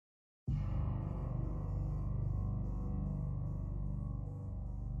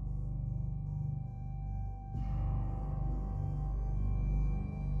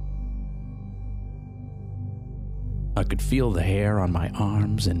I could feel the hair on my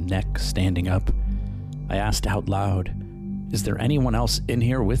arms and neck standing up. I asked out loud, "Is there anyone else in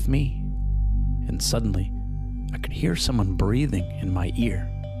here with me?" And suddenly, I could hear someone breathing in my ear.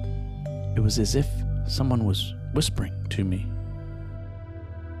 It was as if someone was whispering to me.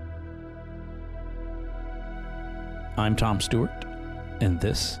 I'm Tom Stewart, and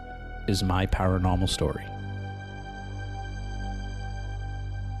this is my paranormal story.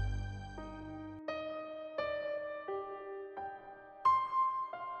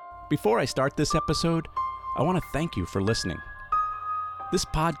 Before I start this episode, I want to thank you for listening. This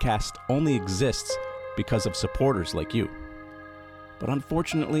podcast only exists because of supporters like you. But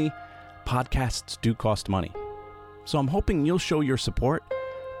unfortunately, podcasts do cost money. So I'm hoping you'll show your support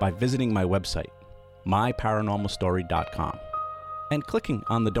by visiting my website, myparanormalstory.com, and clicking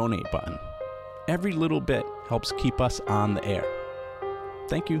on the donate button. Every little bit helps keep us on the air.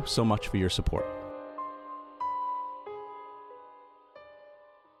 Thank you so much for your support.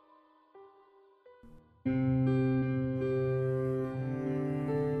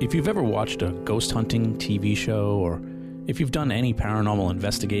 If you've ever watched a ghost hunting TV show, or if you've done any paranormal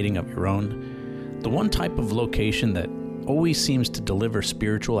investigating of your own, the one type of location that always seems to deliver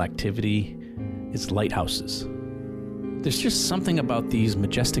spiritual activity is lighthouses. There's just something about these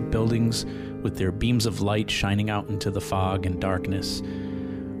majestic buildings with their beams of light shining out into the fog and darkness.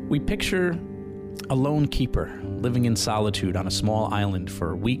 We picture a lone keeper living in solitude on a small island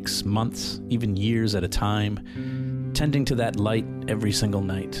for weeks, months, even years at a time, tending to that light every single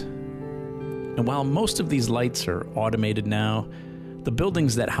night. And while most of these lights are automated now, the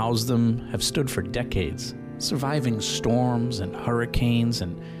buildings that house them have stood for decades, surviving storms and hurricanes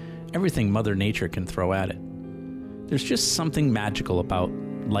and everything Mother Nature can throw at it. There's just something magical about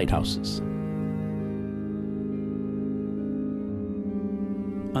lighthouses.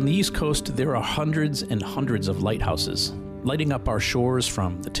 On the East Coast, there are hundreds and hundreds of lighthouses, lighting up our shores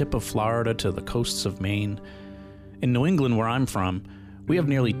from the tip of Florida to the coasts of Maine. In New England, where I'm from, we have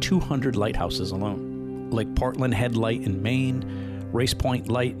nearly 200 lighthouses alone, like Portland Head Light in Maine, Race Point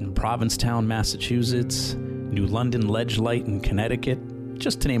Light in Provincetown, Massachusetts, New London Ledge Light in Connecticut,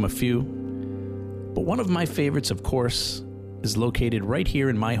 just to name a few. But one of my favorites, of course, is located right here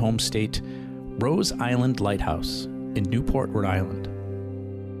in my home state, Rose Island Lighthouse in Newport, Rhode Island.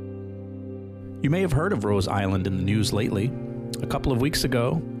 You may have heard of Rose Island in the news lately. A couple of weeks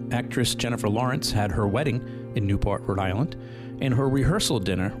ago, actress Jennifer Lawrence had her wedding in Newport, Rhode Island, and her rehearsal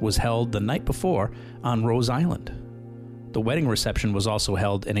dinner was held the night before on Rose Island. The wedding reception was also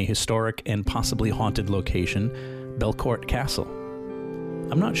held in a historic and possibly haunted location, Belcourt Castle.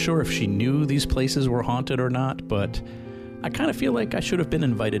 I'm not sure if she knew these places were haunted or not, but I kind of feel like I should have been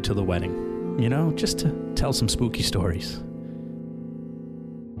invited to the wedding, just to tell some spooky stories.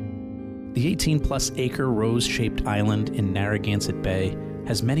 The 18-plus acre rose-shaped island in Narragansett Bay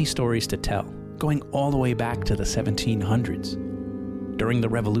has many stories to tell, going all the way back to the 1700s. During the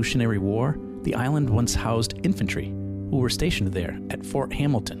Revolutionary War, the island once housed infantry who were stationed there at Fort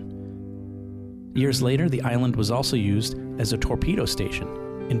Hamilton. Years later, the island was also used as a torpedo station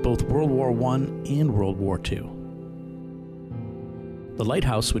in both World War I and World War II. The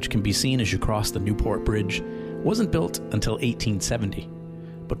lighthouse, which can be seen as you cross the Newport Bridge, wasn't built until 1870.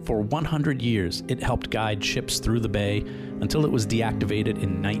 But for 100 years, it helped guide ships through the bay until it was deactivated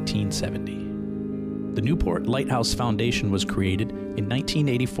in 1970. The Newport Lighthouse Foundation was created in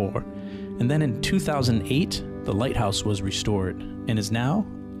 1984, and then in 2008, the lighthouse was restored and is now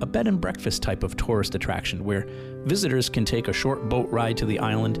a bed and breakfast type of tourist attraction where visitors can take a short boat ride to the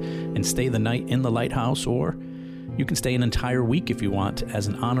island and stay the night in the lighthouse, or you can stay an entire week if you want as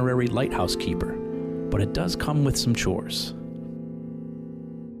an honorary lighthouse keeper, but it does come with some chores.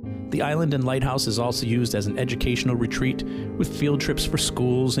 The island and lighthouse is also used as an educational retreat with field trips for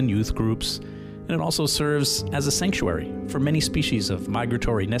schools and youth groups, and it also serves as a sanctuary for many species of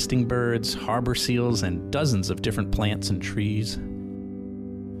migratory nesting birds, harbor seals, and dozens of different plants and trees.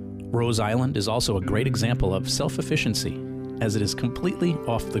 Rose Island is also a great example of self-efficiency, as it is completely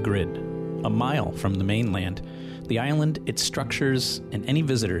off the grid. A mile from the mainland, the island, its structures, and any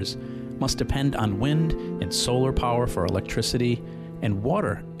visitors must depend on wind and solar power for electricity, and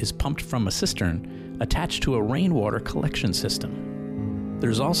water is pumped from a cistern attached to a rainwater collection system.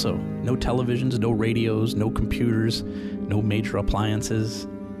 There's also no televisions, no radios, no computers, no major appliances,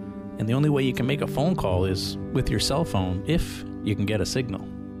 and the only way you can make a phone call is with your cell phone if you can get a signal.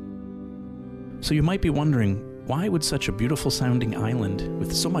 So you might be wondering, why would such a beautiful sounding island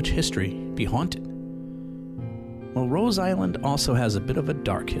with so much history be haunted? Well, Rose Island also has a bit of a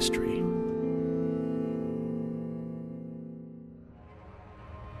dark history.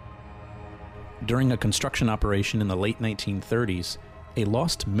 During a construction operation in the late 1930s, a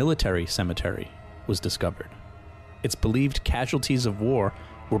lost military cemetery was discovered. It's believed casualties of war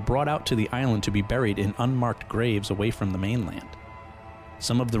were brought out to the island to be buried in unmarked graves away from the mainland.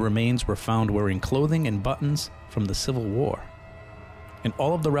 Some of the remains were found wearing clothing and buttons from the Civil War. And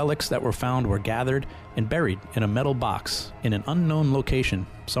all of the relics that were found were gathered and buried in a metal box in an unknown location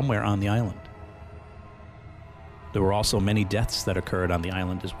somewhere on the island. There were also many deaths that occurred on the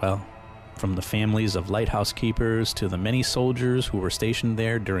island as well, from the families of lighthouse keepers to the many soldiers who were stationed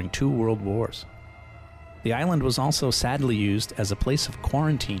there during 2 world wars. The island was also sadly used as a place of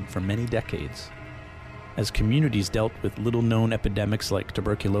quarantine for many decades. As communities dealt with little-known epidemics like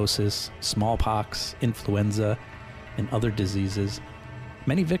tuberculosis, smallpox, influenza, and other diseases,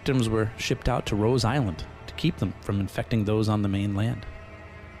 many victims were shipped out to Rose Island to keep them from infecting those on the mainland.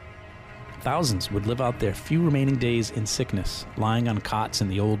 Thousands would live out their few remaining days in sickness, lying on cots in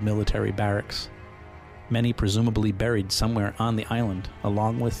the old military barracks. Many presumably buried somewhere on the island,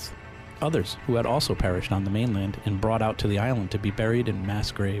 along with others who had also perished on the mainland and brought out to the island to be buried in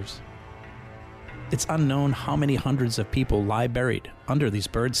mass graves. It's unknown how many hundreds of people lie buried under these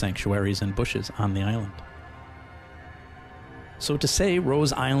bird sanctuaries and bushes on the island. So to say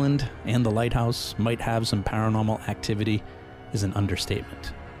Rose Island and the lighthouse might have some paranormal activity is an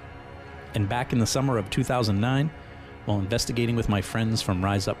understatement. And back in the summer of 2009, while investigating with my friends from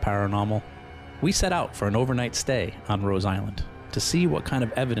Rise Up Paranormal, we set out for an overnight stay on Rose Island to see what kind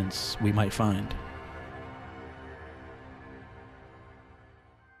of evidence we might find.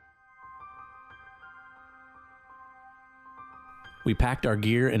 We packed our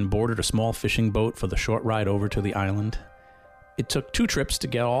gear and boarded a small fishing boat for the short ride over to the island. It took 2 trips to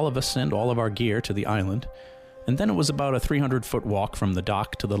get all of us and all of our gear to the island, and then it was about a 300-foot walk from the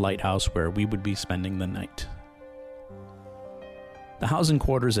dock to the lighthouse where we would be spending the night. The housing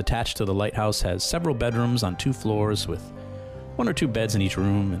quarters attached to the lighthouse has several bedrooms on 2 floors with 1 or 2 beds in each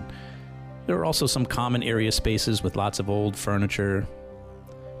room, and there are also some common area spaces with lots of old furniture.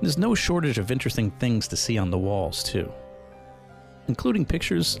 There's no shortage of interesting things to see on the walls, too, including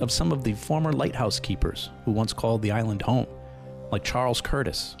pictures of some of the former lighthouse keepers who once called the island home, like Charles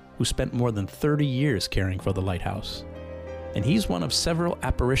Curtis, who spent more than 30 years caring for the lighthouse. And he's one of several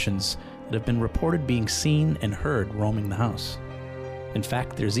apparitions that have been reported being seen and heard roaming the house. In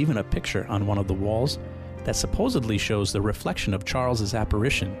fact, there's even a picture on one of the walls that supposedly shows the reflection of Charles's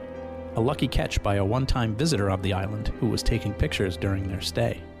apparition, a lucky catch by a one-time visitor of the island who was taking pictures during their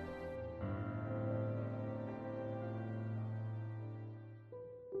stay.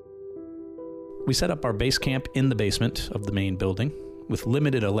 We set up our base camp in the basement of the main building. With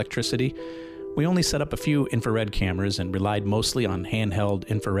limited electricity, we only set up a few infrared cameras and relied mostly on handheld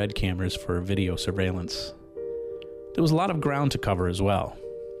infrared cameras for video surveillance. There was a lot of ground to cover as well.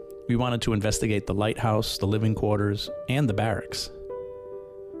 We wanted to investigate the lighthouse, the living quarters, and the barracks.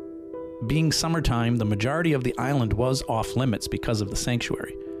 Being summertime, the majority of the island was off limits because of the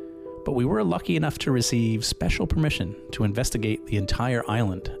sanctuary, but we were lucky enough to receive special permission to investigate the entire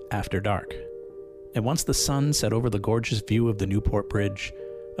island after dark. And once the sun set over the gorgeous view of the Newport Bridge,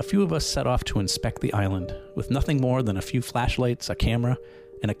 a few of us set off to inspect the island with nothing more than a few flashlights, a camera,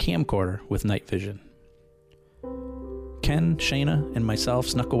 and a camcorder with night vision. Ken, Shayna, and myself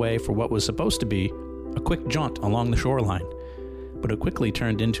snuck away for what was supposed to be a quick jaunt along the shoreline, but it quickly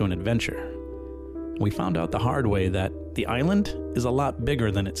turned into an adventure. We found out the hard way that the island is a lot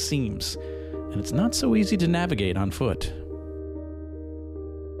bigger than it seems, and it's not so easy to navigate on foot.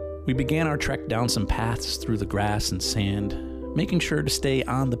 We began our trek down some paths through the grass and sand, making sure to stay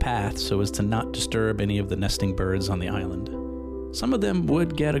on the path so as to not disturb any of the nesting birds on the island. Some of them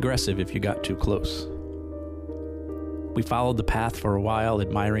would get aggressive if you got too close. We followed the path for a while,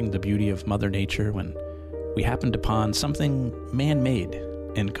 admiring the beauty of Mother Nature, when we happened upon something man-made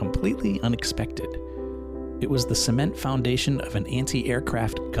and completely unexpected. It was the cement foundation of an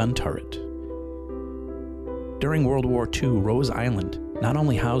anti-aircraft gun turret. During World War II, Rose Island not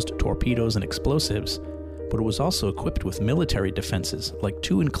only housed torpedoes and explosives, but it was also equipped with military defenses like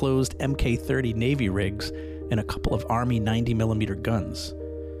 2 enclosed Mk-30 Navy rigs and a couple of Army 90mm guns.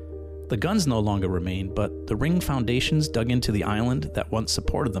 The guns no longer remain, but the ring foundations dug into the island that once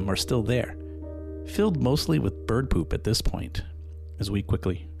supported them are still there, filled mostly with bird poop at this point, as we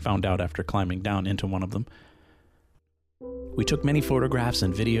quickly found out after climbing down into one of them. We took many photographs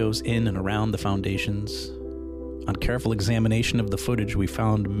and videos in and around the foundations. On careful examination of the footage, we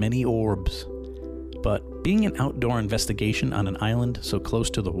found many orbs. But being an outdoor investigation on an island so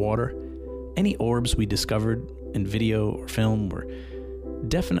close to the water, any orbs we discovered in video or film were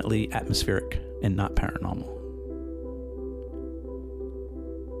definitely atmospheric and not paranormal.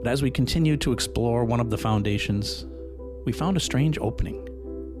 But as we continued to explore one of the foundations, we found a strange opening,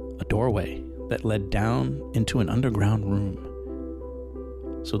 a doorway that led down into an underground room.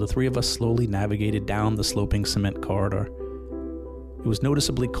 So the three of us slowly navigated down the sloping cement corridor. It was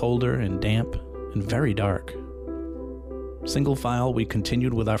noticeably colder and damp and very dark. Single file, we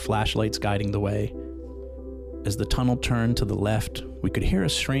continued with our flashlights guiding the way. As the tunnel turned to the left, we could hear a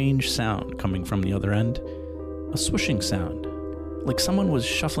strange sound coming from the other end, a swooshing sound, like someone was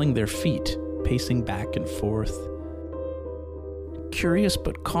shuffling their feet, pacing back and forth. Curious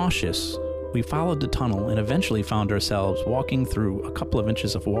but cautious, we followed the tunnel and eventually found ourselves walking through a couple of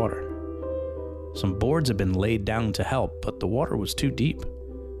inches of water. Some boards had been laid down to help, but the water was too deep.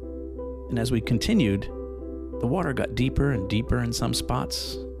 And as we continued, the water got deeper and deeper in some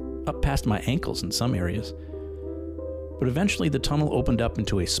spots, up past my ankles in some areas. But eventually the tunnel opened up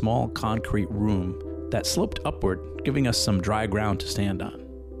into a small concrete room that sloped upward, giving us some dry ground to stand on.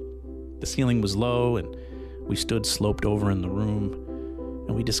 The ceiling was low, and we stood sloped over in the room,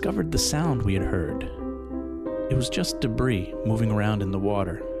 and we discovered the sound we had heard. It was just debris moving around in the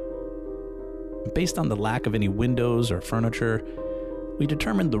water. Based on the lack of any windows or furniture, we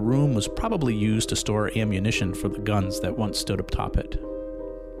determined the room was probably used to store ammunition for the guns that once stood atop it.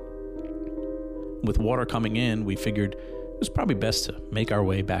 With water coming in, we figured it was probably best to make our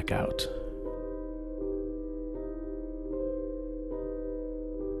way back out.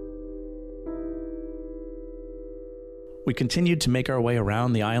 We continued to make our way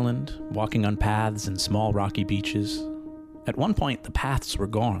around the island, walking on paths and small rocky beaches. At one point, the paths were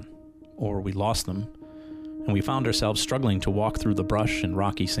gone, or we lost them, and we found ourselves struggling to walk through the brush and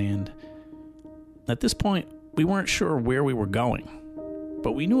rocky sand. At this point, we weren't sure where we were going,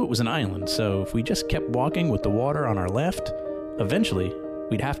 but we knew it was an island, so if we just kept walking with the water on our left, eventually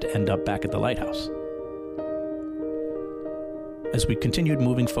we'd have to end up back at the lighthouse. As we continued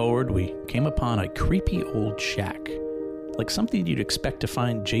moving forward, we came upon a creepy old shack, like something you'd expect to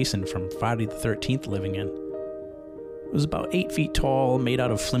find Jason from Friday the 13th living in. It was about 8 feet tall, made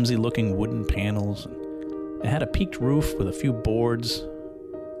out of flimsy-looking wooden panels. It had a peaked roof with a few boards.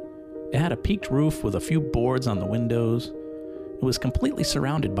 on the windows. It was completely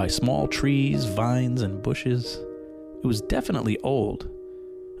surrounded by small trees, vines, and bushes. It was definitely old,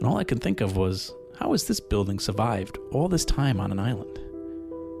 and all I could think of was, how has this building survived all this time on an island?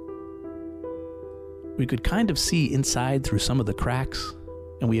 We could kind of see inside through some of the cracks,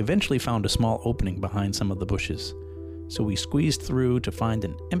 and we eventually found a small opening behind some of the bushes. So we squeezed through to find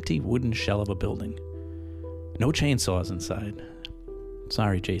an empty wooden shell of a building. No chainsaws inside.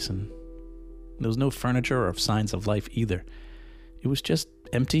 Sorry, Jason. There was no furniture or signs of life either. It was just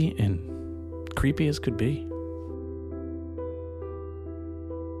empty and creepy as could be.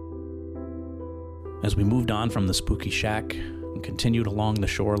 As we moved on from the spooky shack and continued along the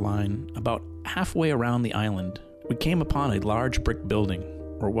shoreline, about halfway around the island, we came upon a large brick building,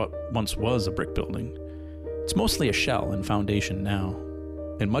 or what once was a brick building. It's mostly a shell and foundation now,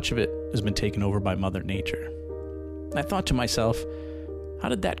 and much of it has been taken over by Mother Nature. I thought to myself, how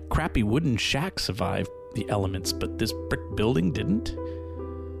did that crappy wooden shack survive the elements, but this brick building didn't?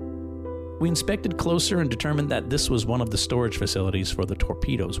 We inspected closer and determined that this was one of the storage facilities for the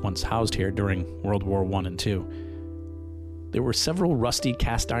torpedoes once housed here during World War I and II. There were several rusty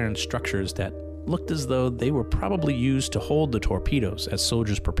cast iron structures that looked as though they were probably used to hold the torpedoes as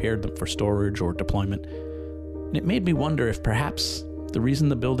soldiers prepared them for storage or deployment. And it made me wonder if perhaps the reason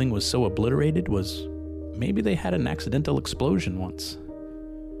the building was so obliterated was maybe they had an accidental explosion once.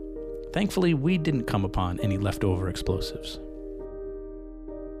 Thankfully, we didn't come upon any leftover explosives.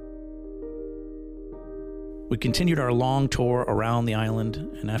 We continued our long tour around the island,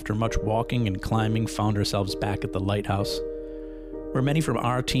 and after much walking and climbing, found ourselves back at the lighthouse, where many from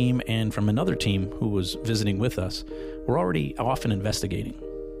our team and from another team who was visiting with us were already off and investigating.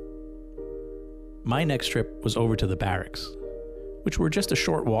 My next trip was over to the barracks, which were just a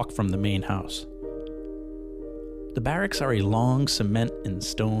short walk from the main house. The barracks are a long cement and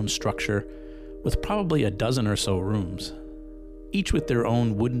stone structure with probably a dozen or so rooms, each with their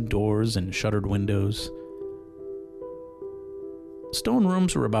own wooden doors and shuttered windows. Stone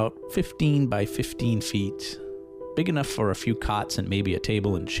rooms were about 15 by 15 feet, big enough for a few cots and maybe a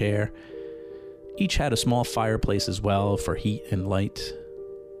table and chair. Each had a small fireplace as well for heat and light.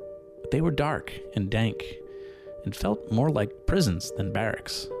 But they were dark and dank and felt more like prisons than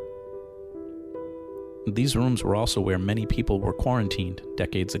barracks. These rooms were also where many people were quarantined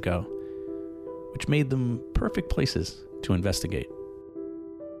decades ago, which made them perfect places to investigate.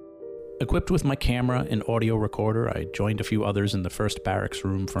 Equipped with my camera and audio recorder, I joined a few others in the first barracks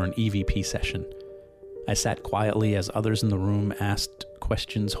room for an EVP session. I sat quietly as others in the room asked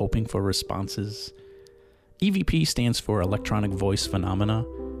questions hoping for responses. EVP stands for Electronic Voice Phenomena.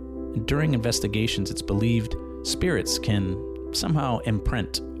 And during investigations, it's believed spirits can somehow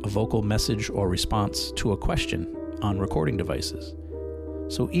imprint a vocal message or response to a question on recording devices.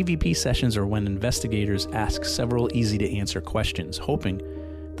 So EVP sessions are when investigators ask several easy-to-answer questions, hoping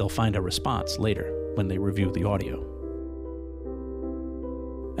they'll find a response later when they review the audio.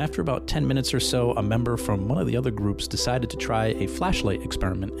 After about 10 minutes or so, a member from one of the other groups decided to try a flashlight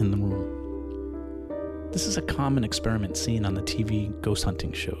experiment in the room. This is a common experiment seen on the TV ghost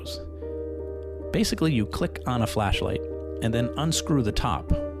hunting shows. Basically, you click on a flashlight and then unscrew the top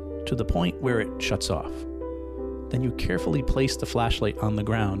to the point where it shuts off. Then you carefully place the flashlight on the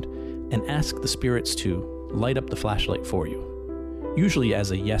ground and ask the spirits to light up the flashlight for you, usually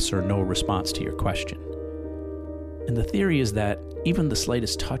as a yes or no response to your question. And the theory is that even the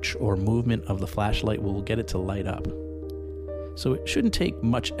slightest touch or movement of the flashlight will get it to light up. So it shouldn't take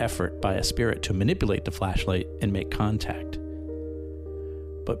much effort by a spirit to manipulate the flashlight and make contact.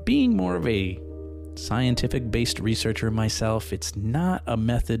 But being more of a scientific-based researcher myself, it's not a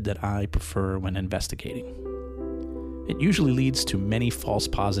method that I prefer when investigating. It usually leads to many false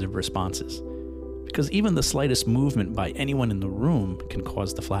positive responses, because even the slightest movement by anyone in the room can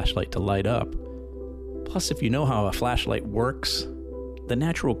cause the flashlight to light up. Plus, if you know how a flashlight works, the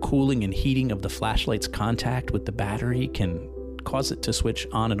natural cooling and heating of the flashlight's contact with the battery can cause it to switch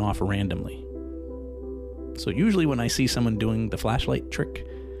on and off randomly. So usually when I see someone doing the flashlight trick,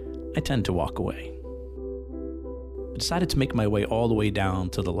 I tend to walk away. I decided to make my way all the way down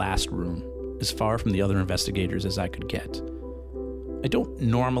to the last room, as far from the other investigators as I could get. I don't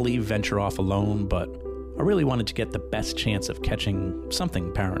normally venture off alone, but I really wanted to get the best chance of catching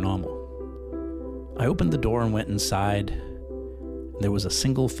something paranormal. I opened the door and went inside. There was a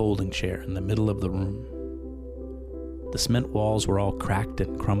single folding chair in the middle of the room. The cement walls were all cracked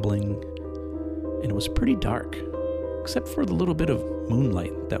and crumbling, and it was pretty dark, except for the little bit of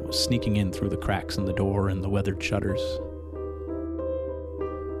moonlight that was sneaking in through the cracks in the door and the weathered shutters.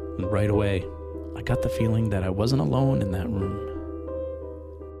 And right away, I got the feeling that I wasn't alone in that room.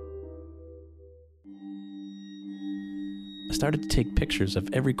 I started to take pictures of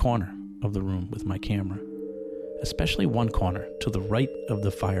every corner of the room with my camera, especially one corner to the right of the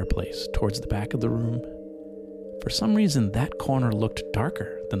fireplace towards the back of the room. For some reason, that corner looked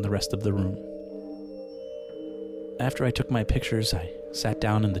darker than the rest of the room. After I took my pictures, I sat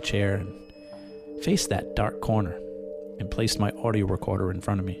down in the chair and faced that dark corner and placed my audio recorder in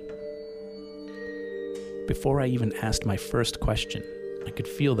front of me. Before I even asked my first question, I could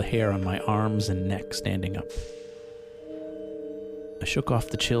feel the hair on my arms and neck standing up. I shook off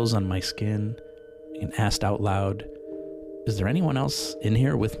the chills on my skin and asked out loud, "Is there anyone else in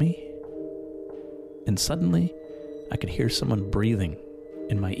here with me?" And suddenly, I could hear someone breathing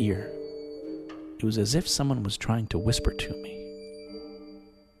in my ear. It was as if someone was trying to whisper to me.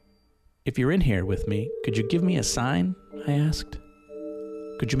 "If you're in here with me, could you give me a sign?" I asked.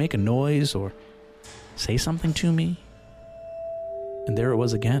 "Could you make a noise or say something to me?" And there it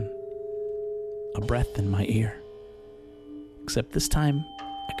was again, a breath in my ear. Except this time,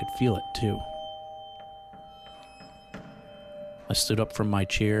 I could feel it too. I stood up from my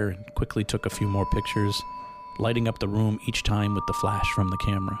chair and quickly took a few more pictures, lighting up the room each time with the flash from the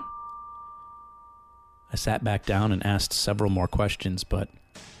camera. I sat back down and asked several more questions, but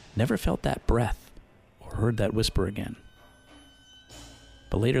never felt that breath or heard that whisper again.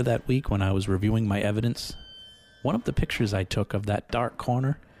 But later that week, when I was reviewing my evidence, one of the pictures I took of that dark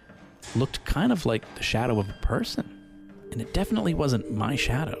corner looked kind of like the shadow of a person, and it definitely wasn't my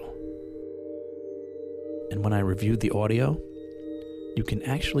shadow. And when I reviewed the audio, you can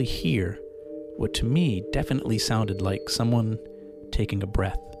actually hear what to me definitely sounded like someone taking a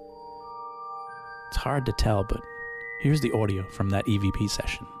breath. It's hard to tell, but here's the audio from that EVP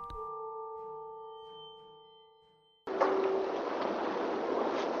session.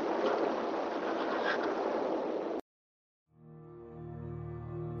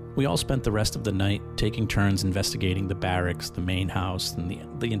 We all spent the rest of the night taking turns investigating the barracks, the main house, and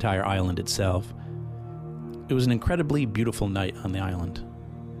the entire island itself. It was an incredibly beautiful night on the island,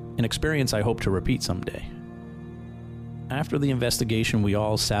 an experience I hope to repeat someday. After the investigation, we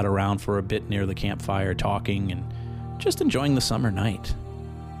all sat around for a bit near the campfire talking and just enjoying the summer night.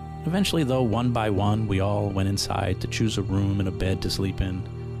 Eventually, though, one by one, we all went inside to choose a room and a bed to sleep in.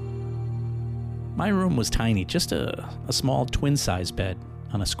 My room was tiny, just a small twin-size bed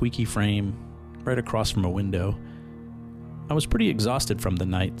on a squeaky frame right across from a window. I was pretty exhausted from the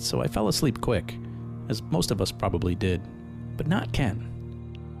night, so I fell asleep quick, as most of us probably did, but not Ken.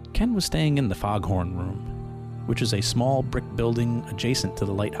 Ken was staying in the foghorn room, which is a small brick building adjacent to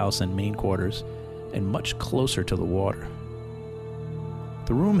the lighthouse and main quarters, and much closer to the water.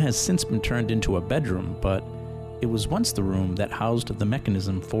 The room has since been turned into a bedroom, but it was once the room that housed the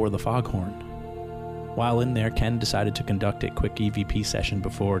mechanism for the foghorn. While in there, Ken decided to conduct a quick EVP session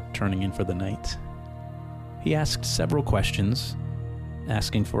before turning in for the night. He asked several questions,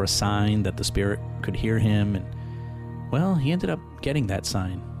 asking for a sign that the spirit could hear him, and, well, he ended up getting that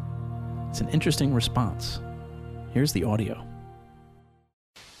sign. It's an interesting response. Here's the audio.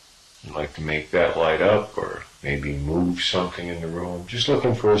 I'd like to make that light up, or maybe move something in the room. Just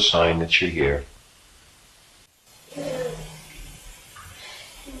looking for a sign that you're here.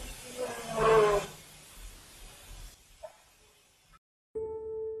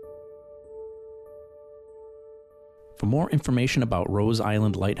 For more information about Rose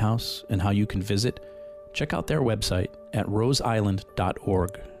Island Lighthouse and how you can visit, check out their website at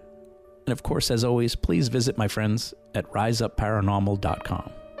roseisland.org. And of course, as always, please visit my friends at riseupparanormal.com.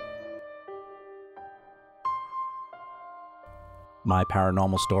 My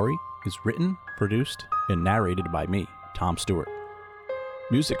Paranormal Story is written, produced, and narrated by me, Tom Stewart.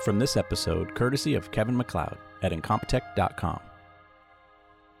 Music from this episode courtesy of Kevin MacLeod at Incompetech.com.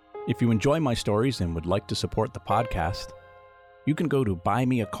 If you enjoy my stories and would like to support the podcast, you can go to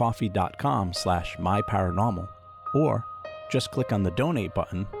buymeacoffee.com/myparanormal, or just click on the donate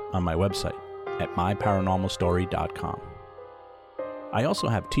button on my website at myparanormalstory.com. I also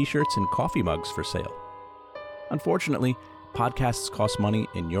have t-shirts and coffee mugs for sale. Unfortunately, podcasts cost money,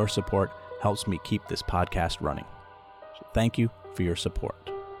 and your support helps me keep this podcast running. So thank you for your support.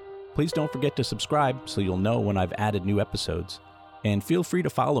 Please don't forget to subscribe so you'll know when I've added new episodes, and feel free to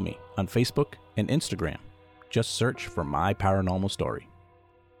follow me on Facebook and Instagram. Just search for My Paranormal Story.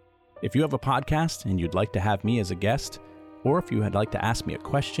 If you have a podcast and you'd like to have me as a guest, or if you would like to ask me a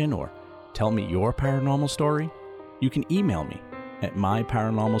question or tell me your paranormal story, you can email me at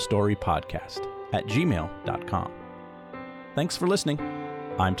myparanormalstorypodcast@gmail.com. Thanks for listening.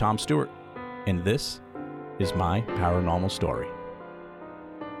 I'm Tom Stewart, and this is My Paranormal Story.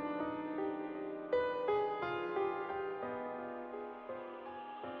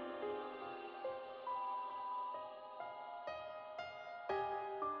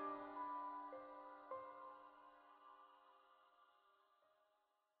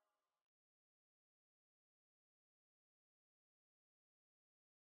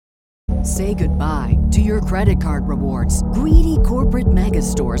 Say goodbye to your credit card rewards. Greedy corporate mega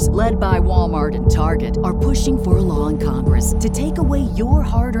stores, led by Walmart and Target, are pushing for a law in Congress to take away your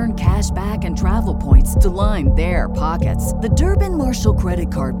hard-earned cash back and travel points to line their pockets. The Durbin-Marshall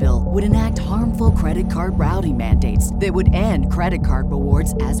credit card bill would enact harmful credit card routing mandates that would end credit card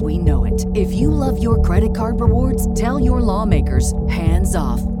rewards as we know it. If you love your credit card rewards, tell your lawmakers, hands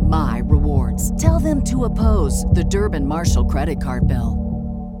off my rewards. Tell them to oppose the Durbin-Marshall credit card bill.